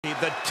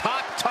The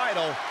top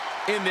title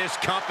in this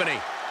company.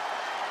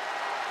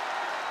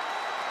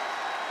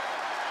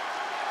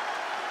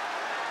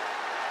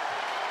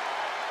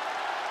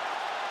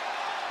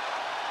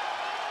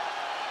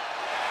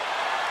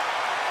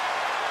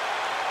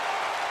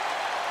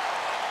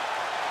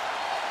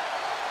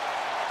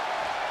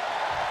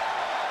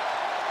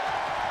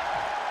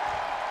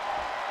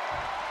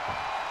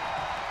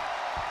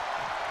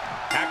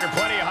 After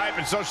plenty of hype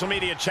and social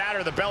media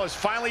chatter, the bell has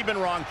finally been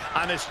rung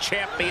on this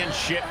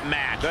championship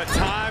match. The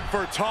time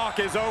for talk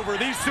is over.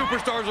 These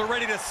superstars are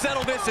ready to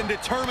settle this and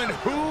determine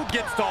who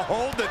gets to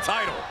hold the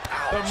title.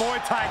 Ouch. The Muay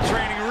Thai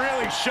training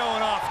really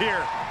showing off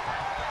here.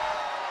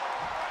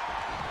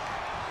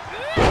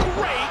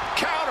 Great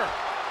counter.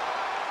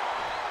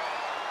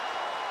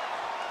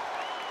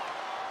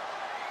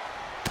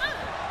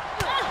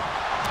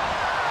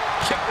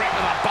 Kick right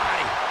to the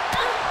body.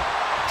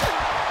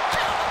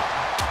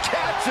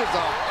 Catches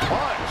a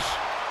punch.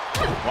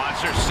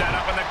 Watch her set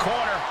up in the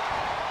corner.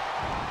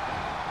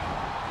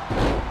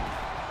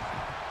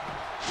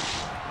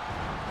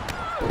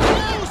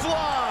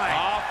 Clothesline.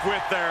 Off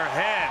with their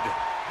head.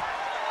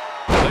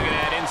 Look at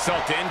that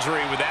insult to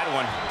injury with that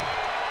one.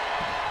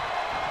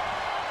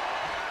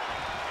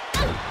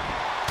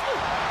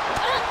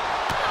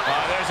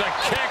 There's a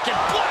kick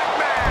and black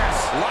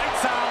mass.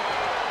 Lights out.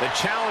 The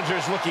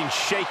challenger's looking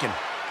shaken.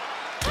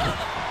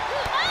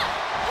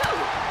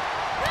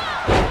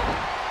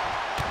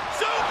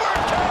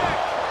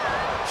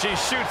 She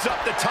shoots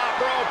up the top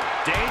rope.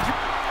 Danger.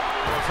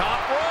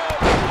 Top rope.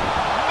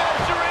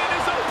 Measuring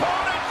his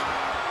opponent.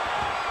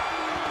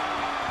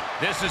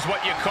 This is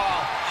what you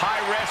call high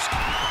risk.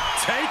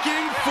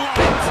 Taking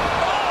flight.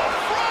 Oh,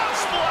 frog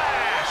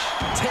splash.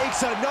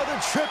 Takes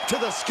another trip to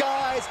the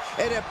skies,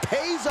 and it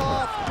pays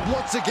off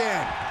once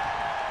again.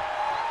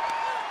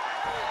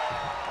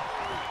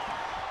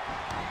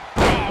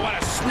 Oh, what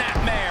a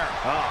snapmare.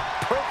 Oh,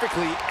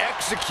 perfectly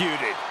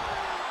executed.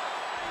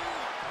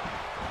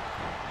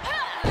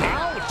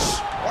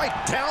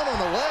 Right down on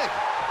the leg.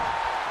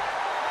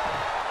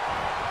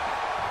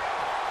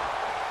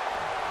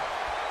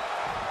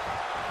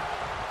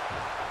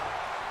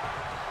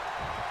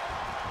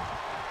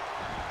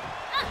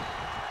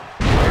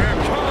 Here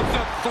comes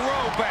a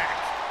throwback.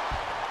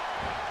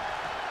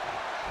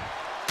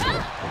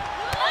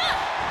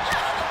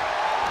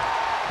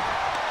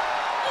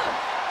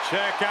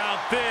 Check out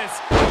this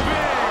big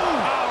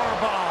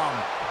powerbomb.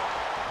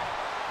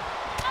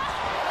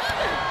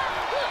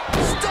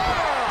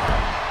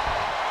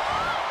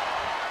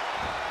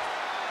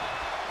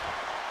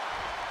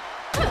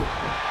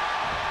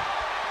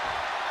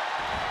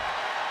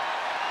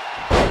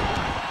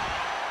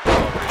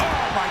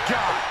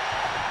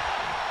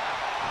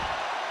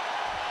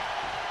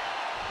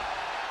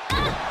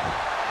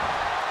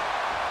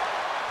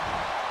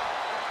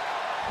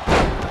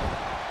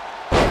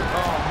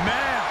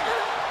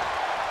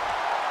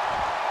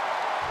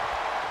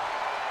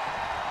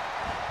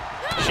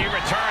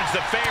 Returns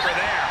the favor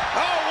there.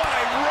 Oh, what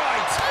a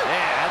right.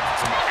 Yeah,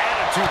 that's some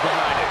attitude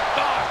behind it.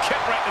 Oh,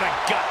 kick right to the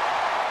gut.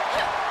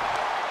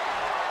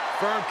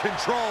 Firm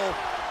control.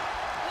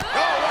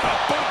 Oh, what a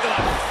boot to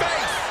the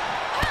face.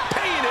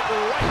 Paying it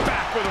right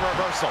back with a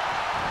reversal.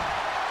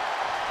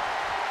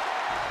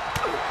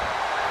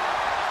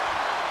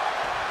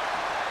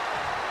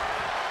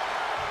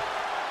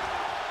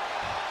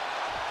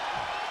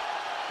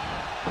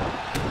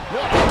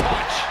 What a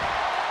punch.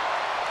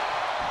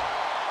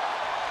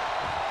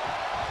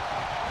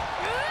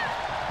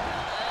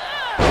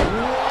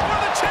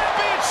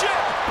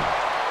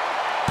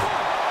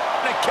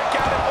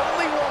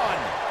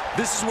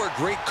 This is where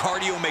great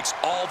cardio makes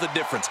all the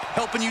difference,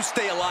 helping you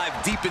stay alive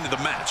deep into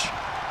the match.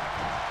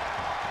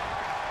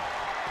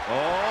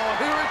 Oh,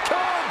 here it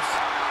comes!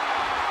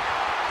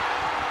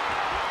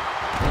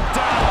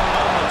 Down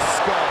on the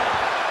skull.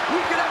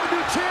 We could have a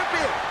new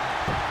champion.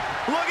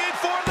 Looking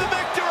for the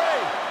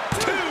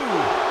victory. 2.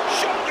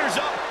 Shoulders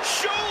up,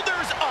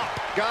 shoulders up.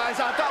 Guys,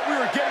 I thought we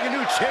were getting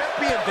a new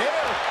champion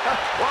there.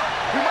 Well,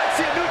 we might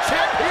see a new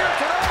champ here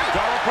tonight.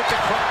 Don't put the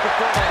cart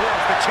before the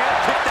horse. The champ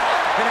kicked out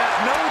and has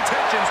no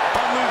intentions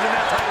on losing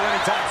that title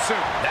anytime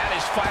soon. That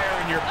is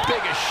firing your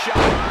biggest shot,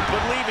 but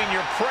leaving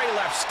your prey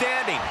left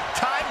standing.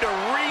 Time to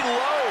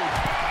reload.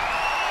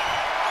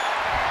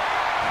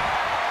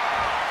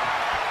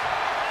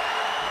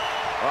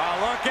 Oh,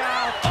 look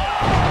out.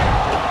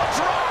 Oh,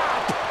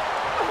 drop.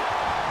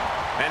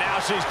 And now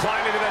she's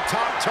climbing to the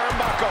top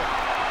turnbuckle.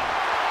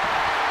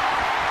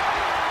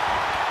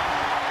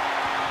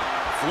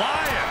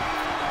 Flying.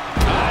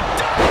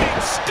 Diving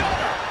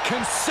stunner.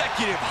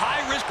 Consecutive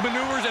high-risk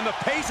maneuvers, and the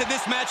pace of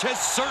this match has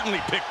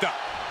certainly picked up.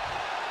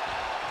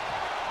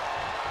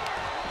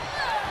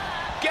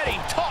 Getting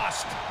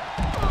tossed.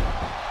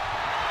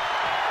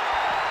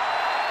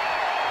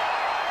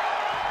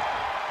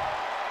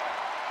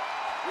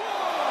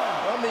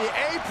 On the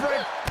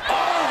apron.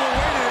 All the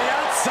way to the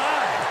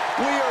outside.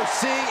 We are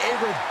seeing a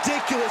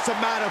ridiculous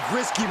amount of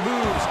risky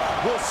moves.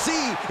 We'll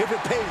see if it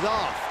pays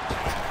off.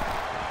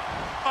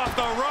 Off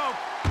the rope.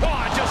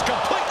 Oh, just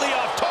completely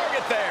off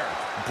target there.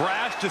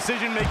 Brash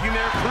decision-making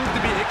there proved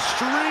to be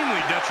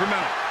extremely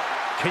detrimental.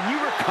 Can you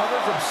recover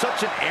from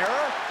such an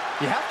error?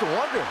 You have to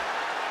wonder.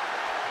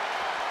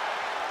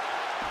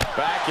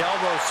 Back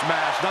elbow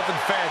smash, nothing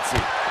fancy.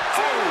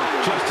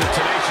 Oh, just a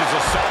tenacious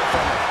assault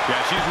from her.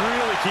 Yeah, she's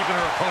really keeping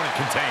her opponent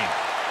contained.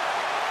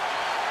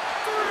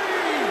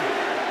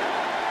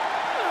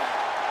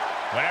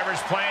 Whatever's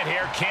planned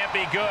here can't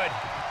be good.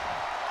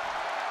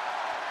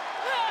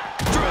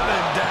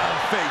 Driven down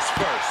face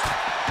first.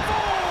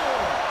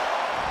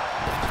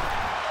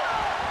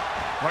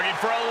 Looking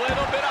for a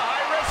little bit of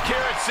high risk here,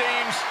 it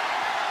seems.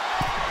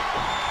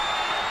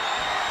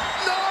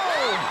 No!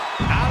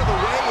 Out of the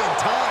way in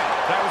time.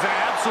 That was an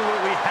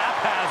absolutely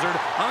haphazard,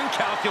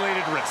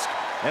 uncalculated risk.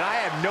 And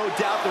I have no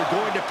doubt they're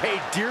going to pay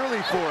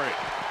dearly for it.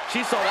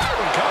 She saw that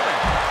one coming.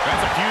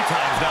 That's a few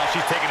times now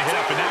she's taken a hit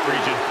up in that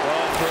region.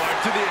 Oh, boy,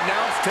 to the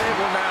announce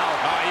table now.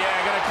 Oh,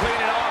 yeah, gotta clean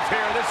it off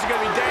here. This is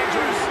gonna be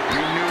dangerous.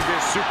 We knew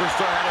this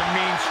superstar had a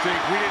mean streak.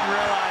 We didn't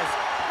realize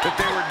that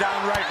they were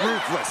downright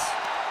ruthless.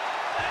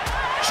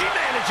 She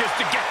manages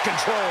to get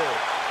control.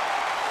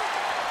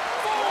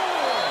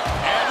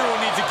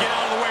 Everyone needs to get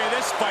out of the way of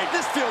this fight.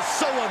 This feels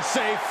so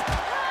unsafe.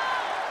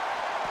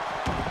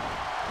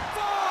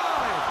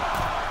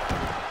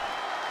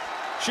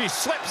 She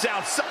slips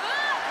outside.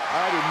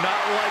 I do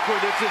not like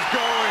where this is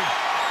going.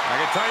 I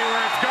can tell you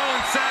where it's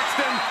going,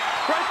 Saxton.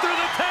 Right through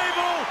the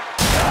table.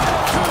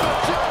 To the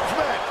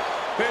judgment.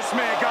 This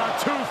may have gone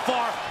too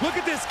far. Look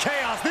at this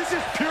chaos. This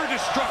is pure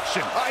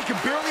destruction. I can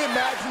barely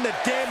imagine the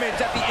damage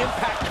that the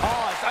impact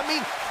caused. I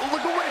mean,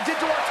 look at what it did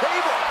to our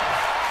table.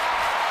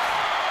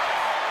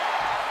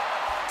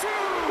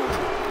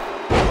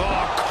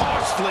 Oh,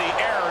 costly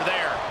error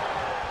there.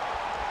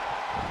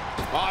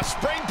 Oh,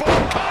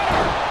 springboard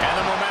cutter. And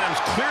the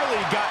momentum's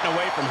clearly gotten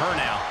away from her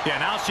now. Yeah,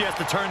 now she has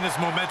to turn this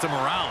momentum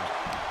around.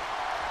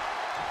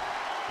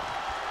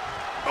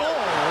 Oh,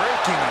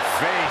 raking the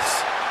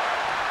face.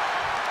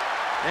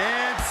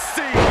 And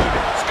see.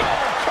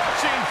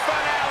 Skull-crushing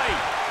finale.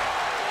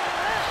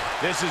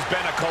 This has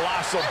been a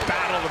colossal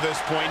battle to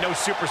this point. No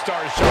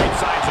superstar is showing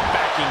signs of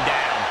backing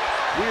down.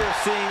 We are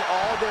seeing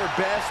all their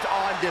best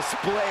on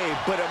display,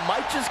 but it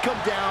might just come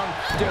down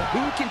to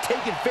who can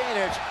take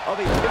advantage of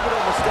a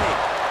pivotal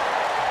mistake.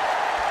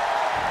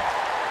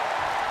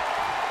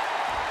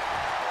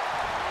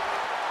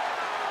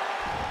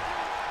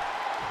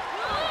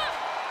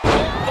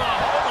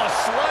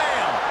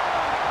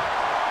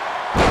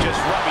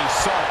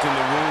 Salt in the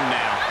wound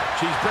now.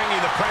 She's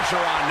bringing the pressure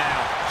on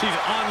now. She's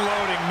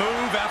unloading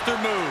move after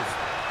move.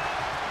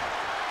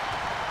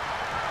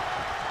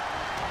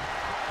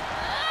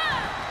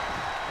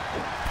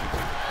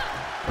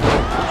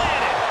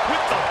 Planted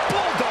with the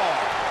bulldog.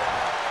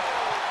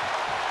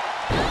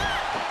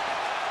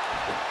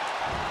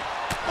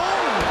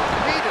 Oh,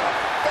 knee to the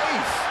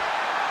face.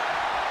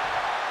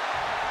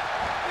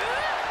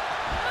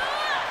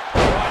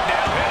 One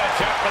down hit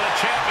attempt for the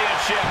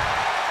championship.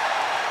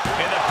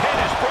 And the pin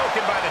is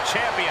broken by the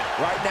champion.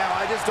 Right now,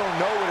 I just don't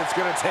know what it's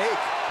going to take.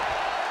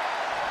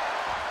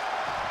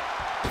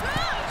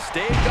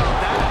 Stayed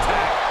up that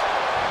attack.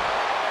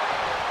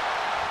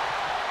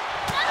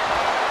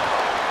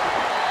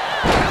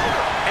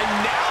 And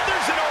now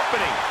there's an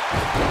opening.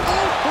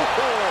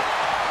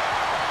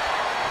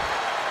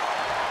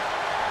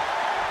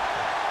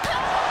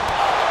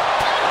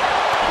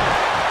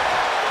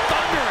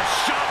 Thunderous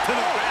shot to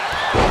the back.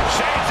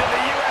 Shades of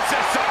the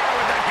USSR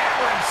with the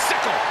hammer and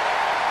sickle.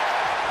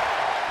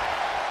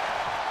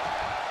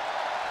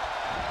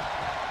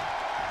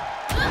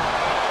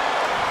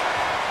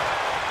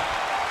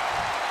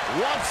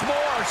 Once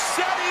more,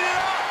 setting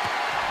it up.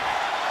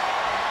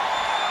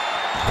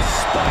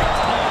 Spiked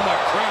on the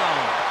crown.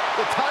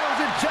 The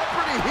title's in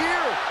jeopardy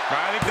here.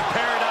 I think the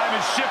paradigm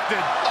has shifted.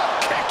 Oh,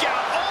 kick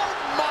out. Oh,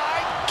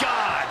 my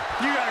God.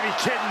 You gotta be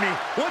kidding me.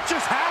 What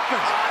just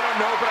happened? I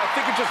don't know, but I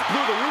think it just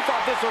blew the roof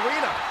off this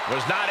arena.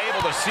 Was not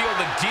able to seal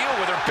the deal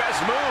with her best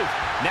move.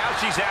 Now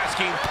she's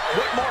asking,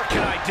 what more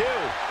can I do?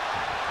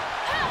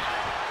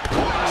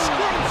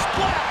 Screw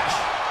splash.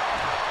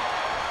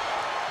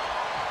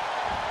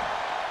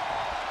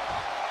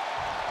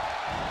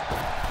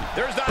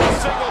 There's not a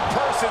single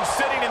person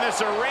sitting in this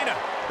arena.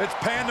 It's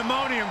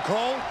pandemonium,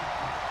 Cole.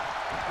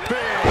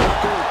 Big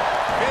boot.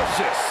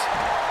 Vicious.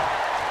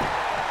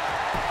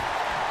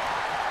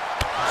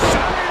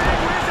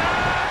 Shining wizard!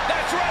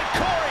 That's right,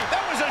 Corey.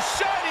 That was a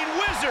shining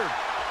wizard.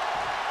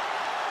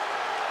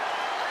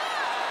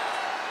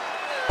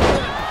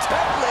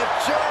 Deadlift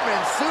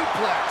German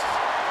suplex.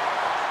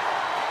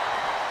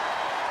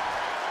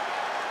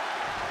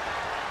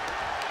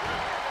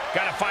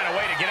 Got to find a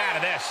way to get out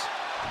of this.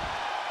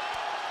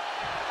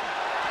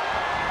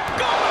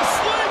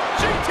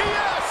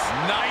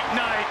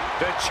 Night-night.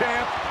 The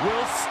champ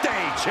will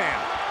stay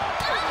champ.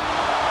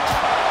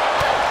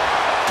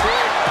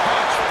 Big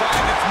punch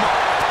finds its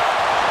mark.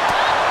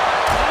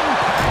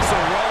 Impacts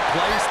a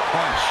well-placed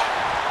punch.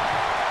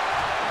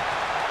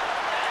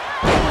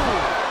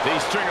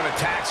 These string of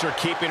attacks are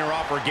keeping her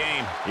off her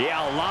game.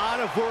 Yeah, a lot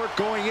of work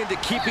going into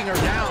keeping her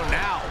down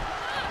now.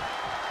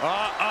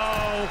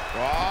 Uh-oh.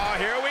 Oh,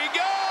 here we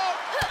go.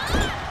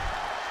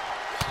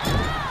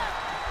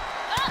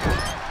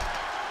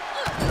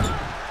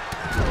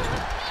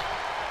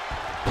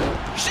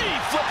 She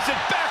flips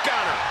it back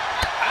on her.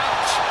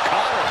 Ouch.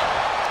 Caught her.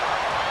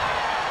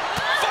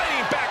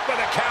 Fighting back with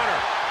a counter.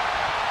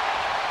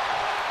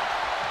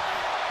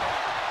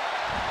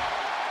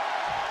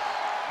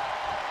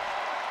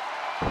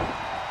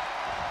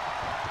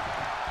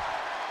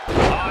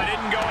 Oh, it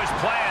didn't go as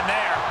planned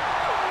there.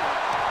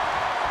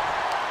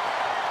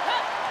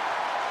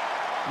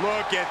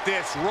 Look at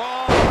this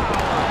raw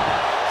power.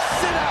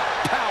 Sit-out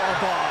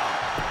powerbomb.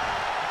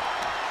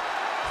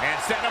 And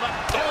set him up.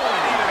 Oh,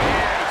 and even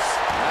hands.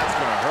 That's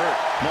going to hurt.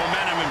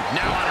 Momentum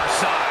now on her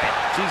side.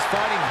 She's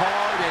fighting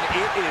hard, and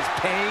it is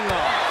paying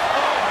off.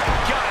 Oh,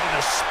 my God, in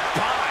the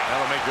spine.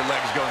 That'll make your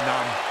legs go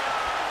numb.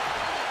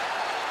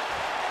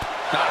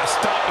 Not a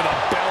stop to the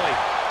belly.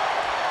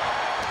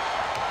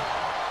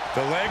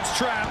 The leg's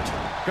trapped.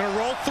 Gonna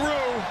roll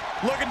through.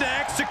 Looking to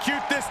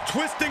execute this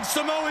twisting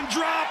Samoan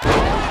drop.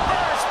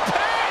 Reverse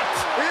pit.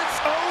 It's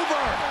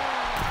over.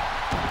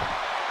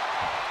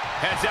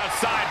 Heads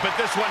outside, but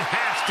this one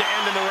has to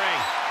end in the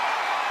ring.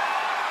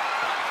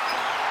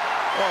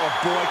 Oh,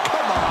 boy,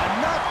 come on,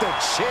 not the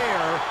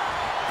chair.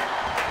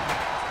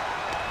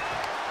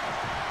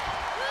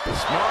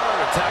 Smart,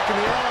 attacking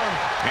the arm.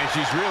 And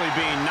she's really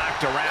being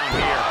knocked around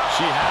here.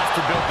 She has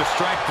to build the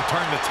strength to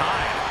turn the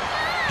tide.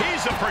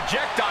 He's a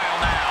projectile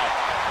now.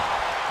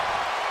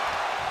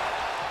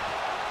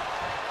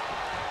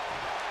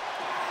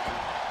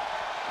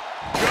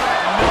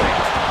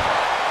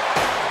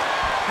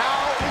 How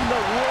in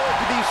the world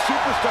do these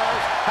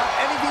superstars have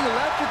anything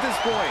left at this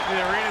point?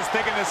 The arena's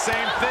thinking the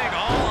same thing.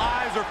 All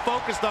eyes are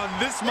focused on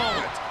this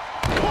moment.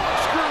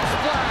 Corkscrew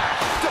splash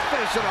to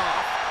finish it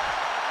off.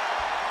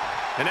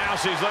 And now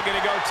she's looking to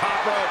go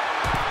top rope.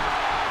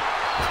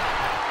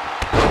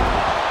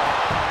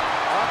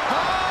 Up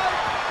high.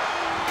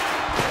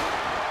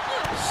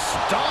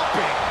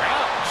 Stomping.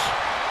 Ouch.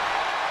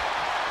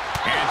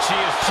 And she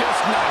is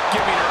just not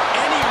giving her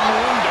any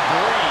room to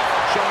breathe.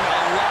 Showing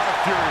a lot of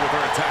fury with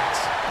her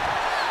attacks.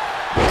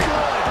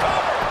 Good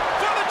cover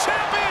for the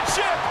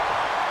championship.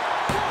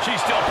 She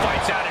still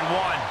fights out in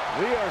one.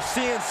 We are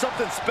seeing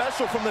something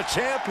special from the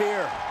champ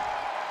here.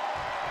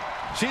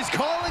 She's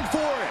calling for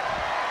it.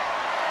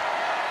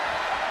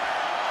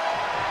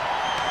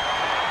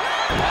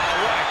 Oh,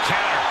 what a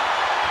counter.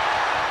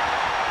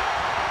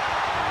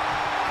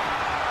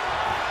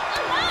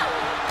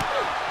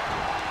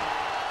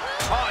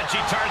 Oh, and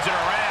she turns it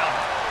around.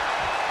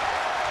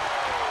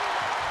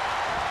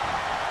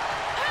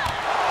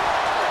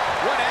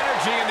 What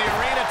energy in the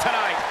arena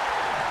tonight.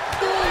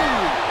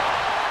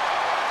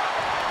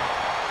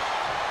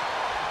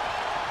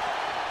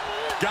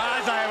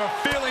 Guys, I have a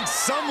feeling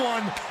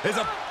someone is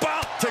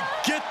about to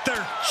get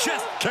their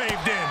chest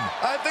caved in.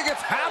 I think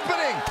it's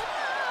happening.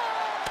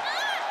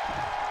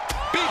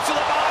 Beats to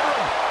the bottom.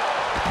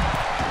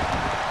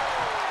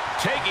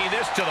 Taking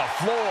this to the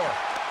floor.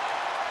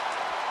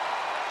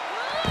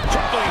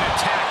 Crippling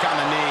attack on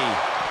the knee.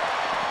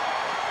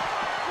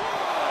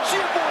 She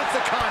avoids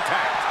the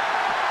contact.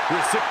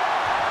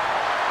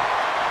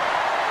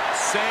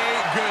 Say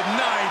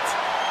goodnight.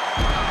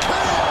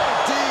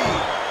 KOD.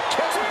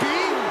 Can it be?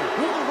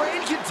 Will the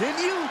reign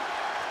continue?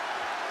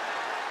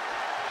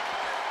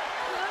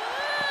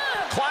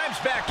 Climbs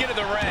back into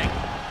the ring.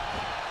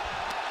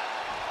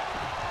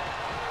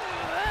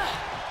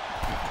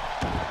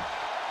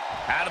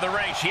 Out of the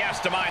ring, she has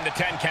to mind the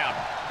 10 count.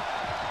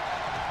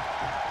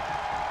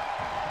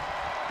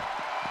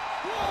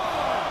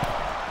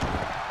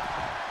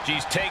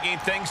 She's taking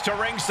things to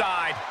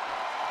ringside.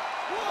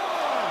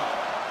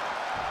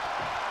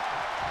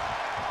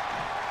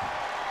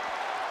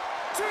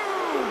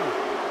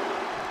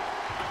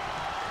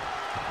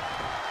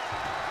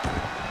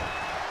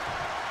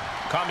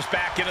 Comes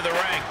back into the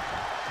ring.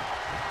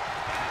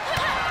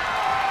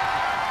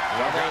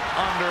 Double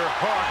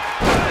underhook.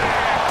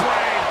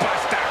 Brain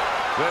buster.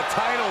 The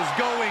title's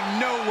going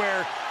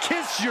nowhere.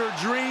 Kiss your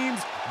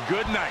dreams.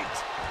 Good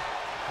night.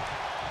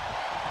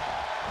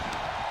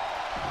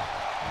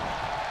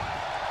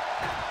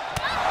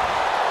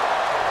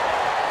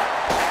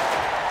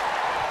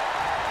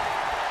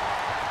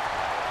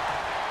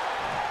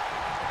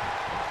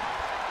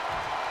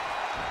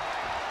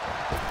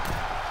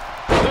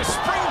 The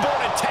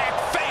springboard attack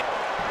failed.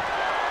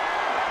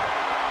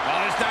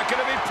 Oh, it's not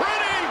going to be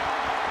pretty.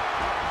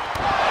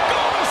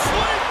 Go to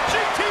sleep,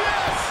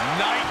 GTS.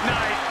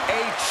 Night-night.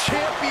 A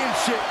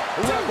championship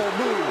level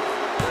move.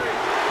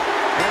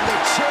 And the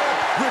champ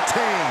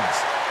retains.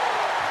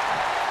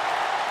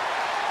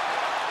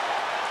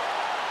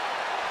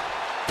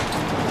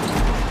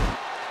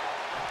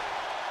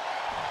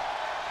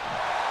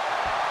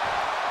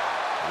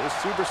 This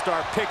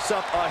superstar picks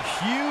up a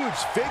huge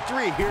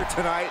victory here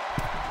tonight.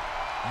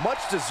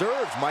 Much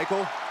deserved,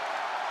 Michael.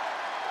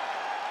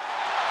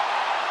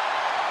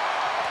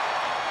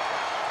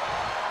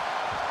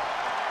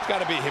 He's got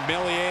to be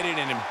humiliated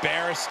and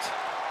embarrassed.